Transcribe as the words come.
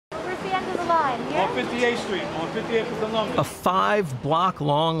line here? On 58th Street. On 58th is the number. A 5-block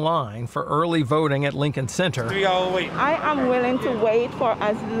long line for early voting at Lincoln Center. 3-hour wait. I am willing to wait for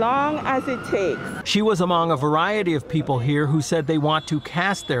as long as it takes. She was among a variety of people here who said they want to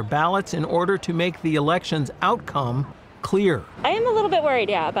cast their ballots in order to make the election's outcome clear. I am a little bit worried,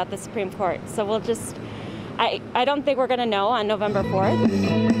 yeah, about the Supreme Court. So we'll just, I don't think we're going to know on November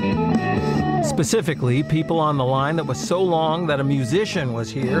 4th. Specifically, people on the line that was so long that a musician was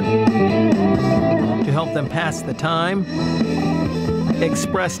here to help them pass the time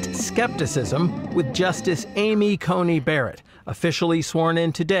expressed skepticism with Justice Amy Coney Barrett, officially sworn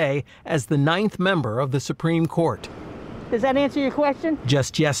in today as the 9th member of the Supreme Court. Does that answer your question?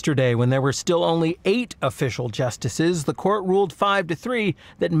 Just yesterday, when there were still only 8 official justices, the court ruled 5-3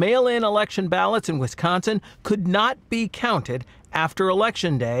 that mail-in election ballots in Wisconsin could not be counted after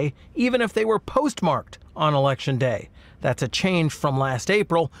Election Day, even if they were postmarked on Election Day. That's a change from last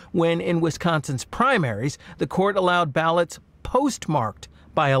April, when in Wisconsin's primaries, the court allowed ballots postmarked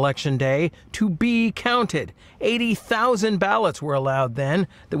by Election Day to be counted. 80,000 ballots were allowed then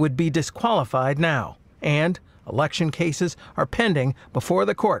that would be disqualified now. And election cases are pending before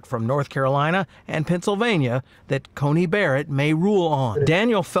the court from North Carolina and Pennsylvania that Coney Barrett may rule on.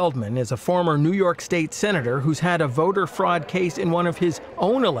 Daniel Feldman is a former New York State senator who's had a voter fraud case in one of his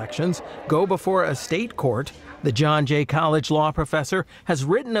own elections go before a state court. The John Jay College law professor has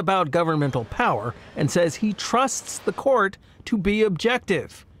written about governmental power and says he trusts the court to be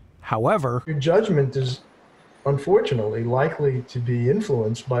objective. However, your judgment is unfortunately likely to be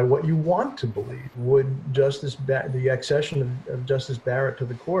influenced by what you want to believe. Would the accession of Justice Barrett to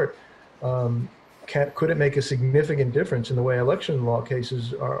the court, could it make a significant difference in the way election law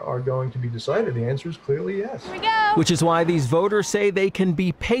cases are going to be decided? The answer is clearly yes. Here we go. Which is why these voters say they can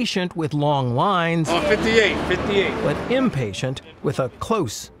be patient with long lines, On 58, but impatient with a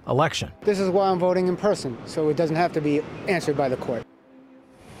close election. This is why I'm voting in person, so it doesn't have to be answered by the court.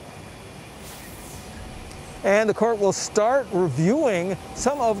 And the court will start reviewing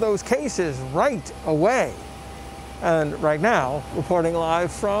some of those cases right away. And right now, reporting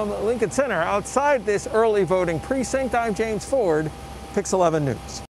live from Lincoln Center outside this early voting precinct, I'm James Ford, Pix 11 News.